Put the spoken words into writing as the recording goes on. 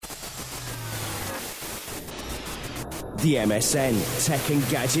The MSN Tech and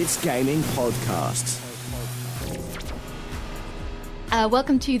Gadgets Gaming Podcast.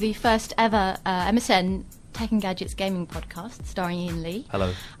 Welcome to the first ever MSN Tech and Gadgets Gaming Podcast, starring Ian Lee.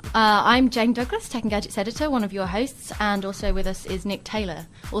 Hello. I'm Jane Douglas, Tech and Gadgets Editor, one of your hosts, and also with us is Nick Taylor,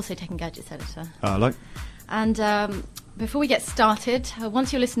 also Tech and Gadgets Editor. Hello. And before we get started,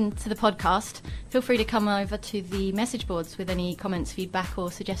 once you listen to the podcast, feel free to come over to the message boards with any comments, feedback or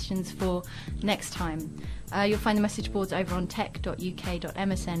suggestions for next time. You'll find the message boards over on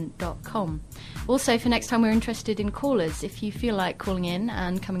tech.uk.msn.com. Also, for next time, we're interested in callers. If you feel like calling in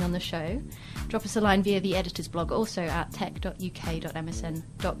and coming on the show, drop us a line via the editor's blog, also at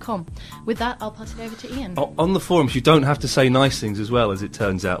tech.uk.msn.com. With that, I'll pass it over to Ian. On the forums, you don't have to say nice things as well, as it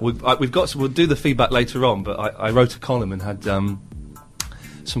turns out. We'll do the feedback later on, but I wrote a column and had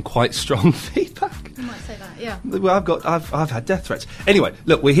some quite strong feedback. You might say that, yeah. Well, I've had death threats. Anyway,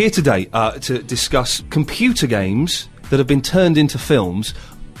 look, we're here today to discuss computer games that have been turned into films.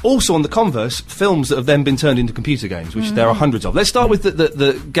 Also, on the converse, films that have then been turned into computer games, which there are hundreds of. Let's start with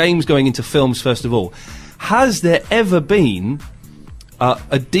the games going into films first of all. Has there ever been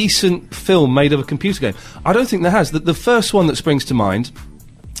a decent film made of a computer game? I don't think there has. The first one that springs to mind,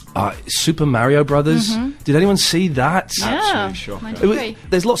 Super Mario Brothers. Did anyone see that? Yeah, Absolutely shocking.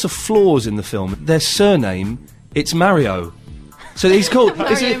 There's lots of flaws in the film. Their surname, it's Mario. So he's called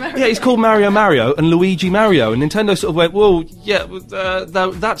he's called Mario and Luigi Mario, and Nintendo sort of went, well, yeah,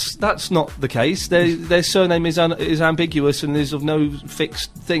 that's not the case. Their surname is ambiguous and is of no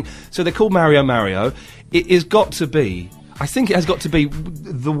fixed thing. So they're called Mario. It has got to be, I think it has got to be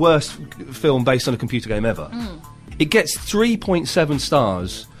the worst film based on a computer game ever. It gets 3.7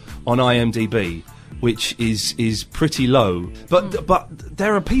 stars on IMDb, which is pretty low. But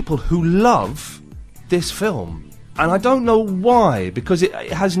there are people who love this film. And I don't know why, because it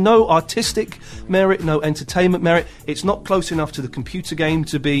has no artistic merit, no entertainment merit. It's not close enough to the computer game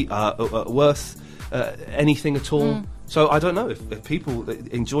to be worth anything at all. So I don't know. If people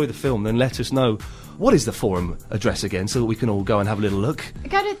enjoy the film, then let us know. What is the forum address again, so that we can all go and have a little look?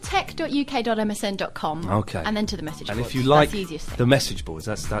 Go to tech.uk.msn.com. Okay. And then to the message boards. And if you like that's the easiest thing. the message boards,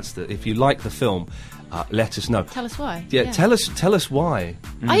 that's the. If you like the film, let us know. Tell us why. Yeah, tell us why.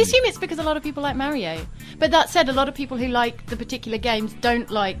 I assume it's because a lot of people like Mario. But that said, a lot of people who like the particular games don't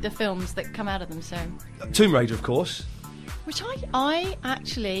like the films that come out of them, so... Tomb Raider, of course. Which I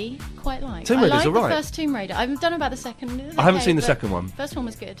actually quite like. Tomb Raider's I like alright. the first Tomb Raider. I don't know about the second. I haven't seen the second one. First one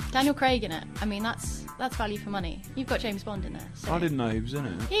was good. Daniel Craig in it. I mean, that's value for money. You've got James Bond in there. So. I didn't know he was in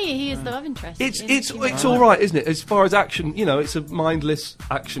it. Yeah, he is the love interest. It's all right, isn't it? As far as action, it's a mindless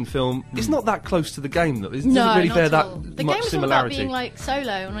action film. It's not that close to the game, though. It doesn't really not bear at that all. much The game was similarity. all about being like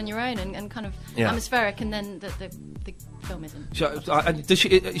solo and on your own and kind of atmospheric, and then the film isn't.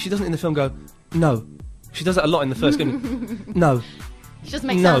 She doesn't in the film go, no. She does that a lot in the first game. No. She doesn't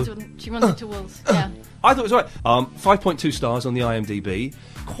make sounds when she runs into walls. Yeah. I thought it was all right. 5.2 stars on the IMDb.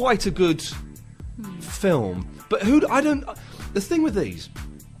 Quite a good film. But the thing with these,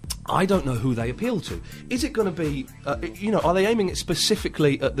 I don't know who they appeal to. Is it going to be, are they aiming it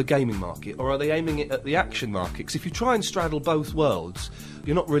specifically at the gaming market, or are they aiming it at the action market? Because if you try and straddle both worlds,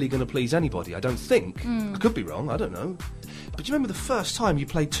 you're not really going to please anybody, I don't think. I could be wrong, I don't know. But do you remember the first time you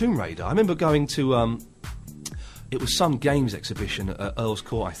played Tomb Raider? I remember going to, it was some games exhibition at Earl's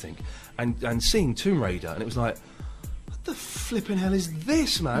Court, I think, and seeing Tomb Raider, and it was like, what the flipping hell is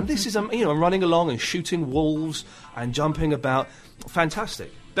this, man? This is, I'm running along and shooting wolves and jumping about.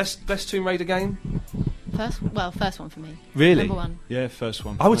 Fantastic. Best Tomb Raider game? First one for me. Really? Number one. Yeah, first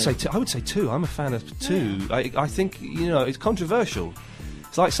one. I would say two. I'm a fan of two. Yeah. I think, it's controversial.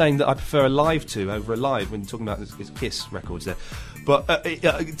 It's like saying that I prefer a Live 2 over a Live when you're talking about his Kiss records there. But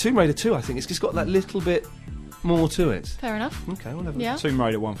Tomb Raider 2, I think, it's just got that little bit more to it. Fair enough. Okay, whatever. Yeah. Tomb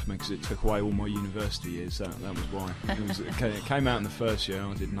Raider 1 for me because it took away all my university years. That was why. It came out in the first year.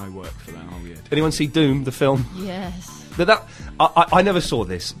 I did no work for that whole year. Anyone see Doom, the film? Yes. I never saw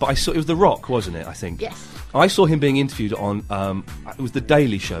this, but I saw it was The Rock, wasn't it? I think. Yes. I saw him being interviewed on it was The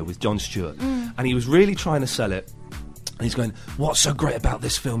Daily Show with Jon Stewart, and he was really trying to sell it. And he's going, what's so great about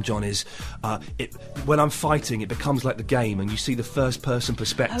this film, John, is when I'm fighting, it becomes like the game, and you see the first-person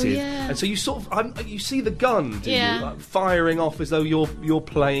perspective. Oh, yeah. And so you sort of, you see the gun, do Yeah. you? Firing off as though you're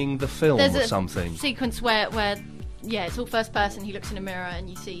playing the film There's or a something. sequence where it's all first person. He looks in a mirror and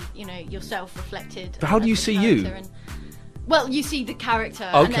you see, yourself reflected. But how do you as the see you? character Well, you see the character,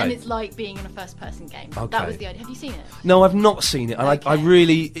 and then Okay. it's like being in a first-person game. Okay. That was the idea. Have you seen it? No, I've not seen it, and Okay.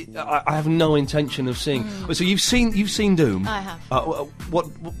 I have no intention of seeing. So you've seen Doom? I have. What?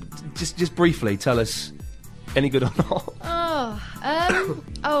 Just briefly tell us, any good or not?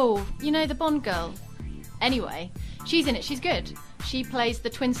 The Bond girl. Anyway, She's in it. She's good. She plays the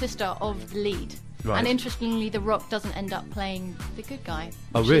twin sister of the lead. Right. And interestingly, The Rock doesn't end up playing the good guy.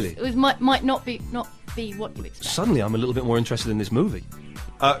 Oh, really? It might not be what you expect. Suddenly, I'm a little bit more interested in this movie.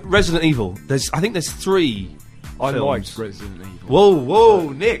 Resident Evil. I think there's 3 I films. liked Resident Evil. Whoa,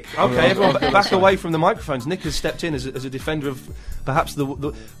 Nick. Okay, everyone back away from the microphones. Nick has stepped in as a defender of perhaps the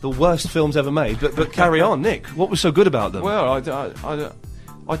worst films ever made. But carry on, Nick. What was so good about them? Well,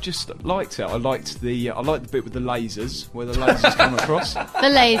 I just liked it. I liked the bit with the lasers, where the lasers come across. The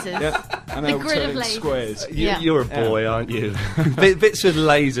lasers. Yeah, and The they all grid turn of into lasers. squares. Yeah. You're a boy, aren't you? Bits with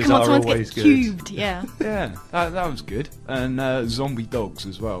lasers Come on, are someone always gets good. cubed. Yeah. Yeah, that was good. And zombie dogs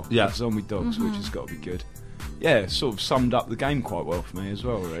as well. Yeah. Zombie dogs, which has got to be good. Yeah, sort of summed up the game quite well for me as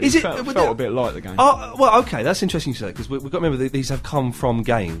well, really. Is it- felt would a that- bit like the game. Oh, well, okay, that's interesting to say, because we've got to remember that these have come from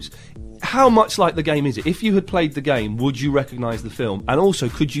games. How much like the game is it? If you had played the game, would you recognise the film? And also,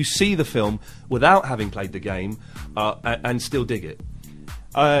 could you see the film without having played the game and still dig it?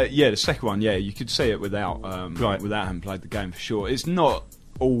 Yeah, the second one, yeah, you could see it without Right. without having played the game for sure. It's not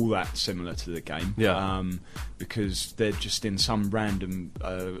all that similar to the game, Yeah. because they're just in some random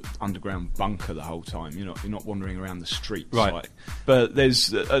underground bunker the whole time. You're not wandering around the streets, Right. like. But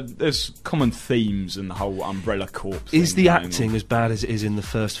there's common themes and the whole Umbrella Corps. Is thing the going acting on. as bad as it is in the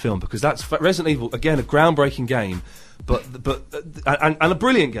first film? Because that's Resident Evil, again, a groundbreaking game, and a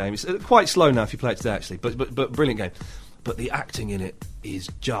brilliant game. It's quite slow now if you play it today, actually, but brilliant game. But the acting in it is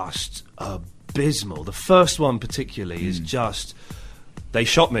just abysmal. The first one particularly is just, they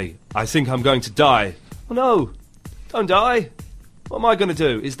shot me. I think I'm going to die. Oh no, don't die. What am I going to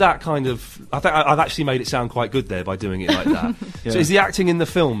do? Is that kind of... I think I've actually made it sound quite good there by doing it like that. Yeah. So is the acting in the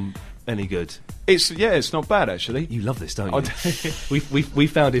film any good? It's not bad actually. You love this, don't I you? we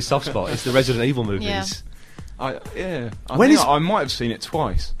found his soft spot. It's the Resident Evil movies. Yeah. I might have seen it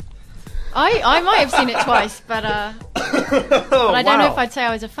twice. I might have seen it twice, but I don't know if I'd say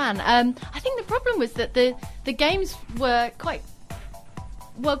I was a fan. I think the problem was that the games were quite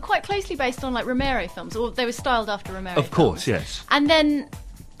closely based on like Romero films, or they were styled after Romero. Of course, films. yes. And then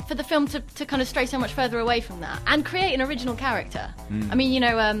for the film to kind of stray so much further away from that and create an original character. I mean,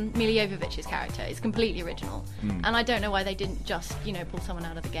 Mila Jovovich's character is completely original, and I don't know why they didn't just pull someone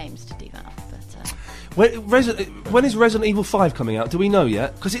out of the games to do that. But When is Resident Evil 5 coming out? Do we know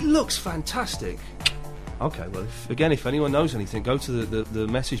yet? Because it looks fantastic. Okay, well, if anyone knows anything, go to the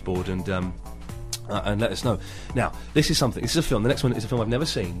message board and let us know. Now, this is a film. The next one is a film I've never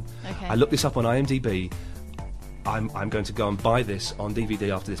seen. Okay. I looked this up on IMDb. I'm going to go and buy this on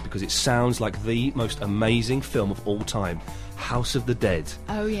DVD after this because it sounds like the most amazing film of all time. House of the Dead.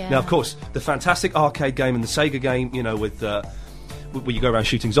 Oh, yeah. Now, of course, the fantastic arcade game and the Sega game, with where you go around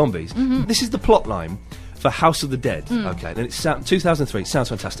shooting zombies. Mm-hmm. This is the plot line for House of the Dead. Okay, and it's 2003. It sounds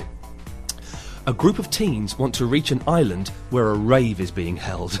fantastic. A group of teens want to reach an island where a rave is being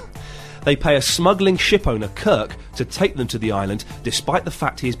held. They pay a smuggling ship owner, Kirk, to take them to the island, despite the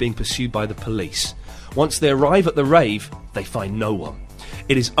fact he is being pursued by the police. Once they arrive at the rave, they find no one.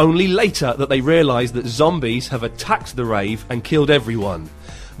 It is only later that they realise that zombies have attacked the rave and killed everyone.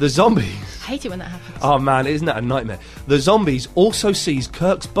 The zombies... I hate it when that happens. Oh man, isn't that a nightmare? The zombies also seize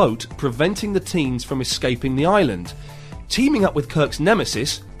Kirk's boat, preventing the teens from escaping the island. Teaming up with Kirk's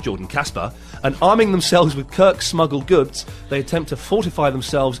nemesis, Jordan Casper, and arming themselves with Kirk's smuggled goods, they attempt to fortify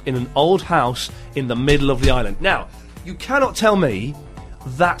themselves in an old house in the middle of the island. Now, you cannot tell me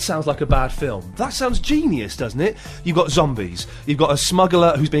that sounds like a bad film. That sounds genius, doesn't it? You've got zombies, you've got a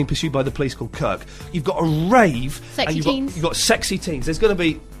smuggler who's being pursued by the police called Kirk, you've got a rave, Sexy and teens. you've got sexy teens. There's going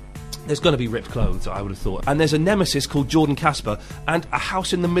to be ripped clothes, I would have thought. And there's a nemesis called Jordan Casper and a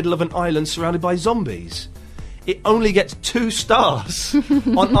house in the middle of an island surrounded by zombies. It only gets 2 stars on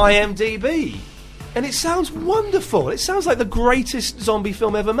IMDb. And it sounds wonderful. It sounds like the greatest zombie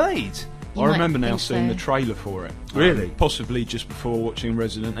film ever made. You I might remember now think seeing so. the trailer for it. Really? Possibly just before watching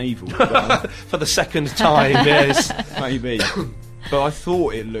Resident Evil. But, For the second time, yes. maybe. But I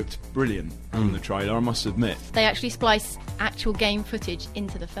thought it looked brilliant from the trailer, I must admit. They actually splice actual game footage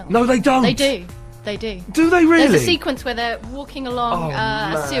into the film. No, they don't. They do. They do. Do they really? There's a sequence where they're walking along Oh, a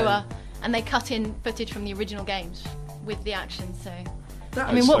man. sewer and they cut in footage from the original games with the action. So, That I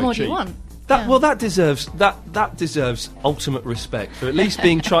mean, is what so more do you cheap. want? That, Yeah. well, that deserves ultimate respect for at least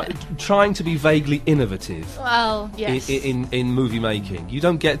being trying to be vaguely innovative Well, yes. in movie making. You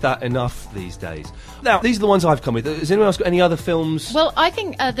don't get that enough these days. Now, these are the ones I've come with. Has anyone else got any other films Well, I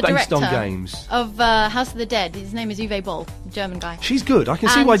think the based director on games? of House of the Dead, his name is Uwe Boll, German guy. She's good. I can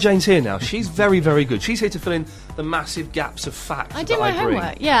see And- why Jane's here now. She's very, very good. She's here to fill in the massive gaps of facts I that did my bring.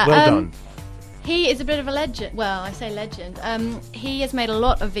 homework, yeah, Well done. He is a bit of a legend. Well, I say legend. He has made a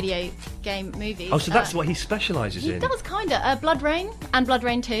lot of video game movies. Oh, so that's what he specialises He in. does kind of. Blood Rain and Blood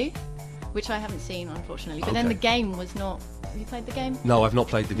Rain 2, which I haven't seen, unfortunately. But then Okay. the game was not... Have you played the game? No, I've not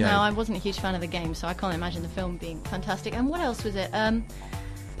played the game. No, I wasn't a huge fan of the game, so I can't imagine the film being fantastic. And what else was it?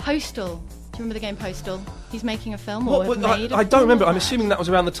 Postal. Do you remember the game Postal? He's making a film, or made a I don't film remember. of I'm that. assuming that was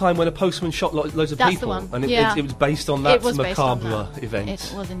around the time when a postman shot loads of That's people. the one, And yeah. it was based on that It was based on macabre that. event.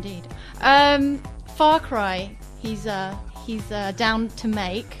 It was indeed. Far Cry. He's down to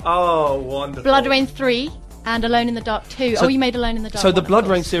make. Oh, wonderful. Blood Rain 3 and Alone in the Dark 2. So- You made Alone in the Dark So 1, the of Blood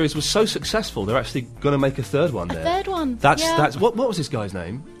Rain course. series was so successful, they're actually going to make a third one there. Third one. That's yeah. what was this guy's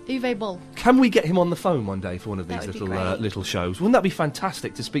name? Uwe Boll. Can we get him on the phone one day for one of That these would be little great. little shows? Wouldn't that be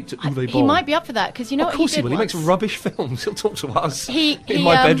fantastic to speak to Uwe He Boll? might be up for that, because you know Of what course he he did will. He makes once? rubbish films. He'll talk to us He in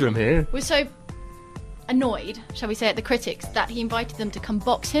my bedroom here. was so annoyed, shall we say, at the critics that he invited them to come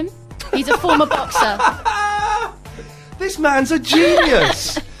box him. He's a former boxer. This man's a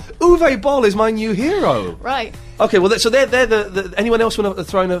genius. Uwe Boll is my new hero. Right. Okay, well, so they're the. Anyone else want to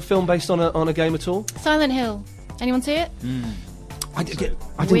throw in a film based on a game at all? Silent Hill. Anyone see it? I didn't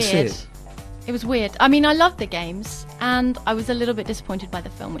Weird. see it. It was weird. I mean, I loved the games, and I was a little bit disappointed by the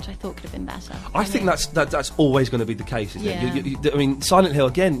film, which I thought could have been better. I think that's always going to be the case, isn't Yeah. it? I mean, Silent Hill,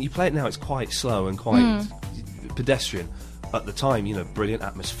 again, you play it now, it's quite slow and quite pedestrian. At the time, brilliant,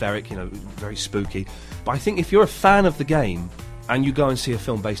 atmospheric, very spooky. But I think if you're a fan of the game and you go and see a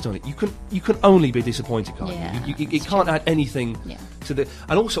film based on it, you can only be disappointed, can't Yeah, you? You that's can't true. add anything Yeah. to the...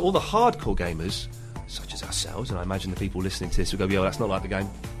 And also, all the hardcore gamers, such as ourselves, and I imagine the people listening to this will go, yeah, well, that's not like the game,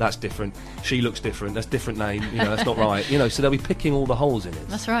 that's different, she looks different, that's a different name, that's not right, so they'll be picking all the holes in it.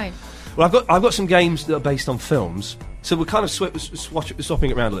 That's right. Well, I've got some games that are based on films, so we're kind of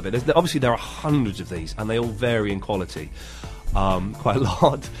swapping it around a little bit. Obviously, there are hundreds of these, and they all vary in quality, quite a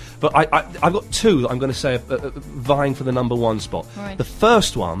lot. But I've got two that I'm going to say are vying for the number one spot. Right. The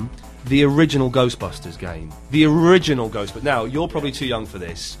first one, the original Ghostbusters game. The original Ghostbusters. Now, you're probably too young for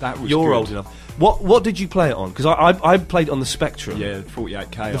this. That was You're good. old enough. What did you play it on? Because I played it on the Spectrum. Yeah,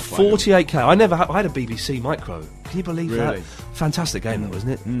 48K. The 48K. I had a BBC Micro. Can you believe that? Really? Fantastic game, though,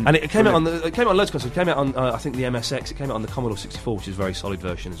 wasn't it? And it came out on loads of consoles. It came out on I think the MSX. It came out on the Commodore 64, which is a very solid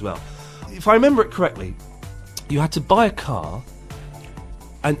version as well. If I remember it correctly, you had to buy a car,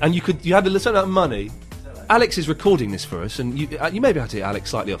 and you had a certain amount of money. Alex is recording this for us, and you may be able to hear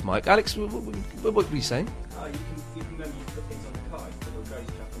Alex slightly off mic. Alex, what were you saying? You can remember you put things on the car, you put little ghost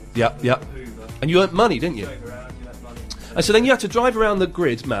trap on Yep, yep. Hoover, And you earned money, didn't you? drove around, you had money. And so then you had to drive around the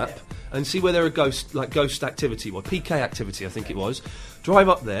grid map and see where there are ghost activity, or PK activity, I think it was. Drive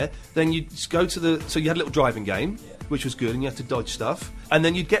up there, then you'd go to so you had a little driving game, which was good, and you had to dodge stuff. And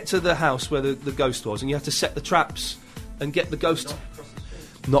then you'd get to the house where the ghost was, and you had to set the traps and get the ghost.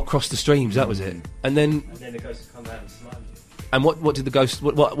 Not cross the streams, that was it. And then The ghost would come out and slime you. and what did the ghost?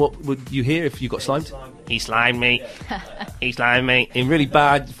 What would you hear if you got slimed? Slime you. He slimed me. He slimed me in really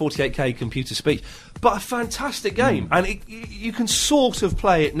bad 48K computer speech, but a fantastic game, and you can sort of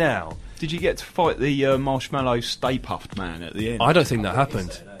play it now. Did you get to fight the marshmallow Stay Puffed Man at the end? I don't think that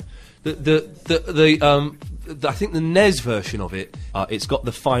happened. I think the NES version of it, it's got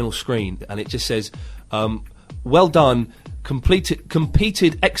the final screen, and it just says, "Well done,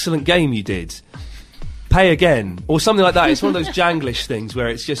 competed, excellent game you did. Pay again," or something like that. It's one of those janglish things where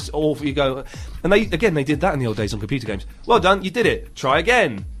it's just awful. You go, and they did that in the old days on computer games. Well done, you did it. Try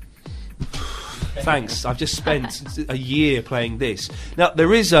again. Thanks. I've just spent a year playing this. Now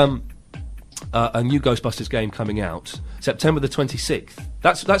there is a new Ghostbusters game coming out September the 26th.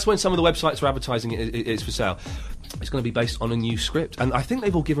 That's when some of the websites are advertising it's for sale. It's going to be based on a new script, and I think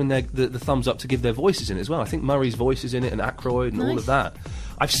they've all given the thumbs up to give their voices in it as well. I think Murray's voice is in it, and Aykroyd, and all of that.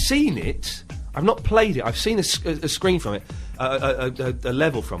 I've seen it. I've not played it. I've seen a screen from it, a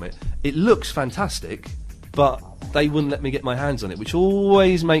level from it. It looks fantastic, but they wouldn't let me get my hands on it, which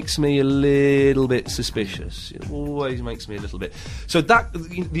always makes me a little bit suspicious. It always makes me a little bit. So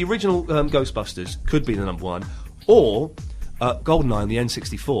the original Ghostbusters could be the number one, or GoldenEye on the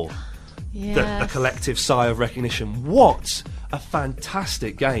N64. The collective sigh of recognition. What a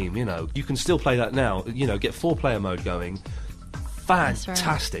fantastic game! You can still play that now. Get 4-player mode going.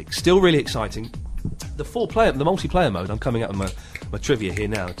 Fantastic. Right. Still really exciting. The multiplayer mode. I'm coming out of my trivia here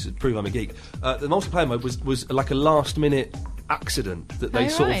now to prove I'm a geek. The multiplayer mode was like a last-minute accident that they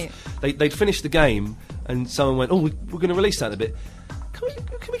they'd finished the game and someone went, "Oh, we're going to release that in a bit.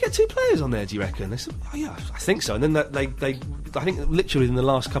 Can we get 2 players on there, do you reckon?" They said, "Oh yeah, I think so." And then I think literally in the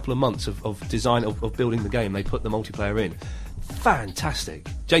last couple of months of design of building the game, they put the multiplayer in. Fantastic,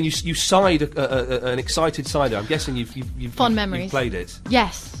 Jane. You sighed an excited sigh there. I'm guessing you've fond memories. You've played it.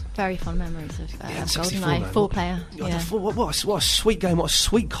 Yes, Very fond memories of N64, GoldenEye man. 4-player. Yeah. What a sweet game, what a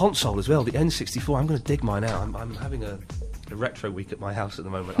sweet console as well, the N64. I'm going to dig mine out. I'm having a retro week at my house at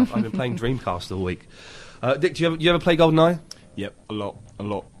the moment. I've been playing Dreamcast all week. Dick, do you ever play GoldenEye? Yep, a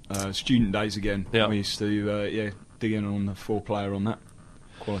lot. Student days again. Yeah. We used to dig in on the 4-player on that.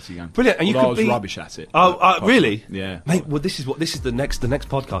 Quality game. Brilliant, and you Although could I was be rubbish at it. Really? Yeah. Mate, well, this is the next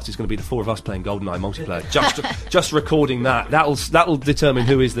podcast is going to be the four of us playing GoldenEye multiplayer. just recording that. That'll determine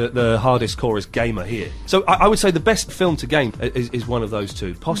who is the hardest corest gamer here. So I would say the best film to game is one of those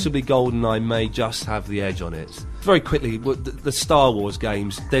two. Possibly GoldenEye may just have the edge on it. Very quickly, the Star Wars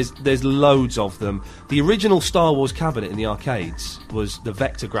games. There's loads of them. The original Star Wars cabinet in the arcades was the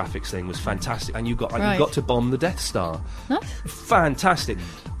vector graphics thing was fantastic, and you got to bomb the Death Star. Nice. Fantastic.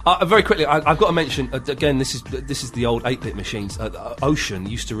 Very quickly, I've got to mention again. This is the old 8-bit machines. Ocean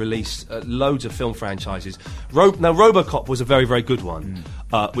used to release loads of film franchises. Now, RoboCop was a very, very good one,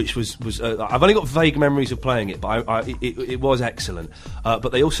 which was I've only got vague memories of playing it, but it was excellent.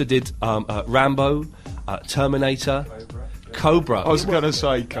 But they also did Rambo, Terminator, Cobra. I was going to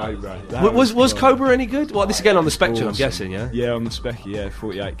say Cobra. Was Cobra any good? Well, this again on the Spectrum, I'm guessing, yeah? Yeah, on the Spec,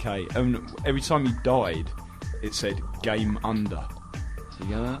 48K. And every time you died, it said game under. You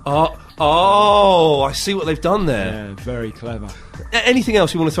get that? Oh, I see what they've done there. Yeah, very clever. Anything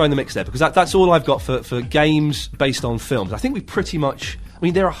else you want to throw in the mix there? Because that's all I've got for games based on films. I think we pretty much... I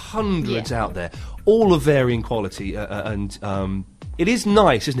mean, there are hundreds out there, all of varying quality, and it is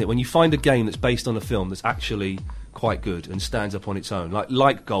nice, isn't it, when you find a game that's based on a film that's actually quite good and stands up on its own,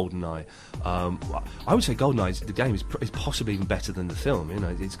 like GoldenEye. I would say GoldenEye, the game is possibly even better than the film. You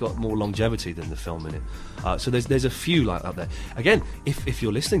know, it's got more longevity than the film in it. So there's a few like that there. Again, if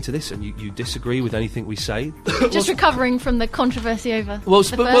you're listening to this and you disagree with anything we say, Just recovering from the controversy over. Let's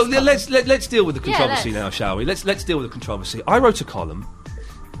deal with the controversy let's. now, shall we? Let's deal with the controversy. I wrote a column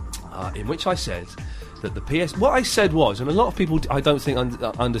in which I said that the PS... What I said was, and a lot of people I don't think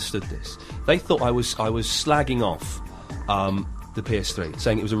understood this, they thought I was slagging off the PS3,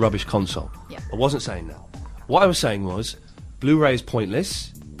 saying it was a rubbish console. Yeah. I wasn't saying that. What I was saying was, Blu-ray is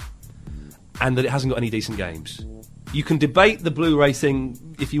pointless, and that it hasn't got any decent games. You can debate the Blu-ray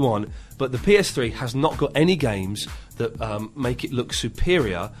thing if you want, but the PS3 has not got any games that make it look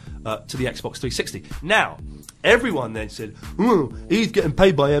superior to the Xbox 360. Now, everyone then said, he's getting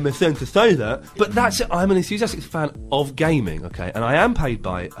paid by MSN to say that. But that's it. I'm an enthusiastic fan of gaming, okay? And I am paid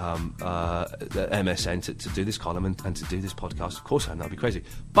by MSN to do this column and to do this podcast. Of course I am. That would be crazy.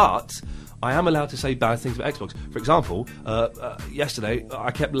 But I am allowed to say bad things about Xbox. For example, yesterday I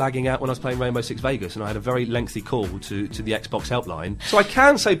kept lagging out when I was playing Rainbow Six Vegas, and I had a very lengthy call to the Xbox helpline. So I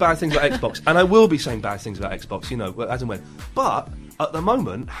can say bad things about Xbox, and I will be saying bad things about Xbox, you know, as and when. But at the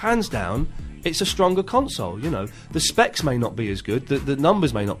moment, hands down, it's a stronger console, you know. The specs may not be as good, the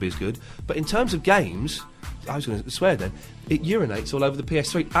numbers may not be as good, but in terms of games, I was going to swear then, it urinates all over the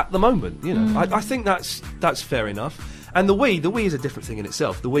PS3 at the moment, you know. I think that's fair enough. And the Wii is a different thing in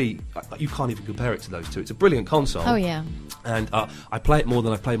itself. The Wii, you can't even compare it to those two. It's a brilliant console. Oh, yeah. And I play it more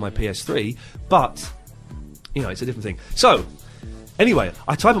than I've played my PS3, but, you know, it's a different thing. So... Anyway,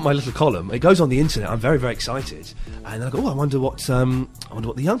 I type up my little column. It goes on the internet. I'm very, very excited, and I go, I wonder what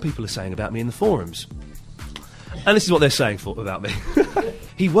the young people are saying about me in the forums. And this is what they're saying about me.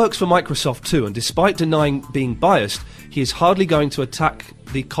 He works for Microsoft too, and despite denying being biased, he is hardly going to attack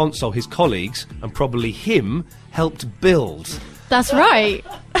the console his colleagues, and probably him, helped build. That's right.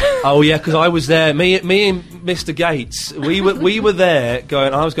 Oh yeah, because I was there. Me and Mr. Gates, we were there.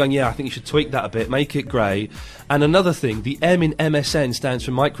 I was going. Yeah, I think you should tweak that a bit, make it grey. And another thing, the M in MSN stands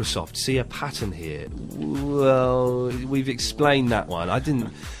for Microsoft. See a pattern here? Well, we've explained that one.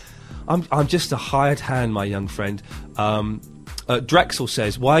 I'm just a hired hand, my young friend. Drexel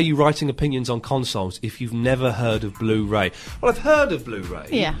says, "Why are you writing opinions on consoles if you've never heard of Blu-ray?" Well, I've heard of Blu-ray.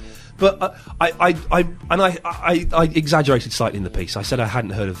 Yeah. But I exaggerated slightly in the piece. I said I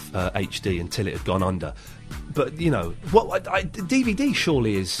hadn't heard of HD until it had gone under. But, you know, DVD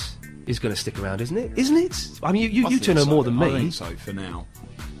surely is going to stick around, isn't it? Isn't it? I mean, you two know more than me. I think so, for now.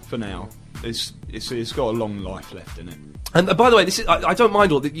 It's got a long life left in it. And by the way, I don't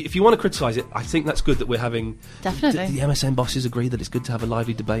mind all. If you want to criticise it, I think that's good that we're having. Definitely. The MSN bosses agree that it's good to have a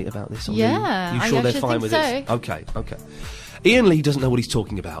lively debate about this. Yeah, you sure they're fine with it? Okay. Ian Lee doesn't know what he's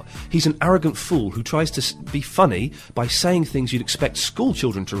talking about. He's an arrogant fool who tries to be funny by saying things you'd expect school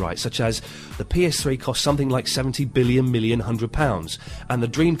children to write, such as the PS3 cost something like £70 and the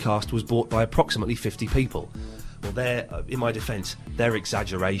Dreamcast was bought by approximately 50 people. Well, in my defence, they're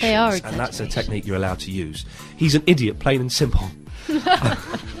exaggerations. They are and that's a technique you're allowed to use. He's an idiot, plain and simple.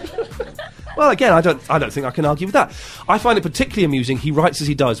 Well, again, I don't think I can argue with that. I find it particularly amusing, he writes as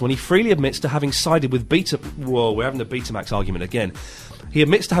he does, when he freely admits to having sided with Whoa, we're having the Betamax argument again. He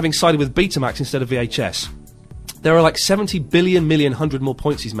admits to having sided with Betamax instead of VHS. There are like 70 billion million hundred more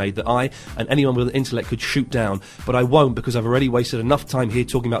points he's made that I and anyone with an intellect could shoot down, but I won't because I've already wasted enough time here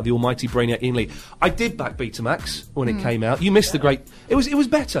talking about the almighty brainiac Ian Lee. I did back Betamax when it came out. You missed the great... It was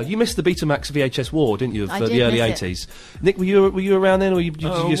better. You missed the Betamax VHS war, didn't you, for the early 80s? Nick, were you around then, or did you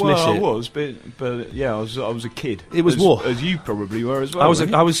just miss it? I was, but yeah, I was a kid. It was war. As you probably were as well.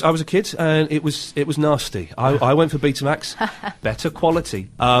 I was a kid, and it was nasty. I went for Betamax. Better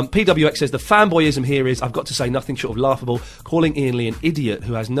quality. PWX says, the fanboyism here is, I've got to say, nothing short of laughable, calling Ian Lee an idiot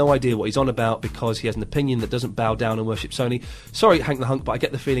who has no idea what he's on about because he has an opinion that doesn't bow down and worship Sony. Sorry, Hank the Hunk, but I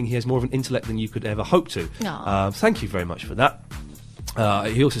get the feeling he has more of an intellect than you could ever hope to. Thank you very much for that.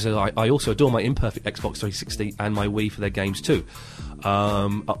 He also says, I also adore my imperfect Xbox 360 and my Wii for their games too.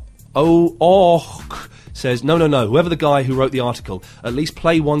 Says, no, whoever the guy who wrote the article, at least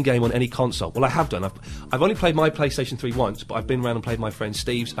play one game on any console. Well, I have done. I've only played my PlayStation 3 once, but I've been around and played my friend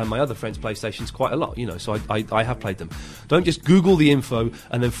Steve's and my other friends' PlayStations quite a lot, you know, so I have played them. Don't just Google the info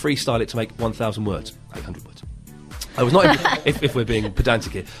and then freestyle it to make 1,000 words, 800 words. I was not, if we're being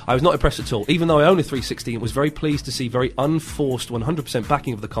pedantic here, I was not impressed at all. Even though I own a 360 and was very pleased to see very unforced 100%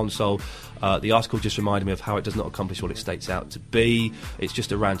 backing of the console, the article just reminded me of how it does not accomplish what it states out to be. It's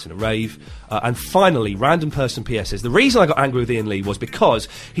just a rant and a rave. And finally, Random Person PS says, the reason I got angry with Ian Lee was because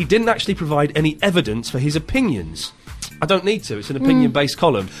he didn't actually provide any evidence for his opinions. I don't need to. It's an opinion-based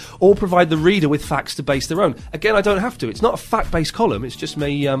column. Or provide the reader with facts to base their own. Again, I don't have to. It's not a fact-based column. It's just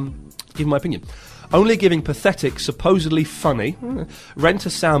me giving my opinion. Only giving pathetic, supposedly funny, renter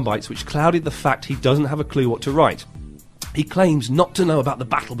soundbites which clouded the fact he doesn't have a clue what to write. He claims not to know about the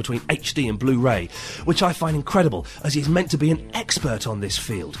battle between HD and Blu-ray, which I find incredible, as he is meant to be an expert on this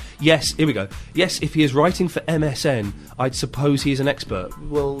field. Yes, here we go. Yes, if he is writing for MSN, I'd suppose he is an expert.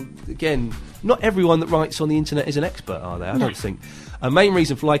 Well, again, not everyone that writes on the internet is an expert, are they? I don't think. A main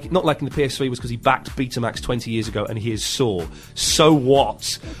reason for not liking the PS3 was because he backed Betamax 20 years ago and he is sore. So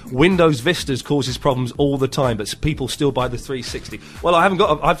what? Windows Vistas causes problems all the time, but people still buy the 360. Well, I haven't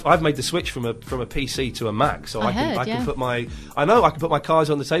got. I've made the switch from a PC to a Mac, so I can put my. I know I can put my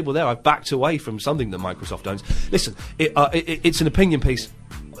cards on the table there. I've backed away from something that Microsoft owns. Listen, it's an opinion piece.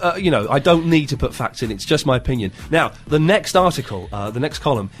 You know, I don't need to put facts in. It's just my opinion. Now, the next article, the next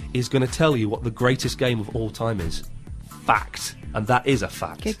column, is going to tell you what the greatest game of all time is. Fact. And that is a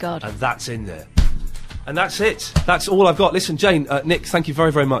fact. Good God. And that's in there. And that's it. That's all I've got. Listen, Jane, Nick, thank you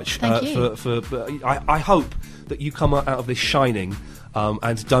very, very much. Thank you. I hope that you come out of this shining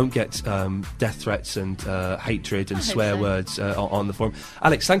and don't get death threats and hatred and swear words on the forum.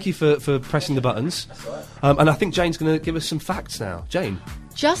 Alex, thank you for pressing the buttons. And I think Jane's going to give us some facts now. Jane?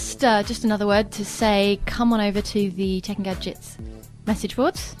 Just another word to say, come on over to the Tech and Gadgets message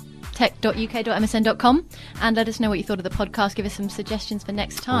boards. tech.uk.msn.com and let us know what you thought of the podcast. Give us some suggestions for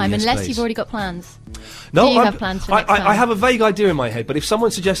next time, yes, unless please. You've already got plans. No, Do you have plans for next time? I have a vague idea in my head, but if someone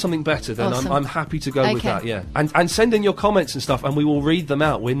suggests something better, then Awesome. I'm happy to go with that, yeah. And send in your comments and stuff, and we will read them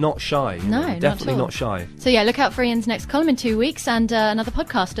out. We're not shy. No, not definitely at all. not shy. So yeah, look out for Ian's next column in 2 weeks and another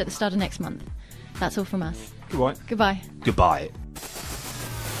podcast at the start of next month. That's all from us. Goodbye. Goodbye. Goodbye.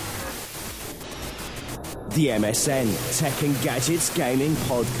 The MSN Tech and Gadgets Gaming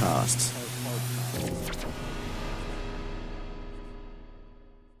Podcast.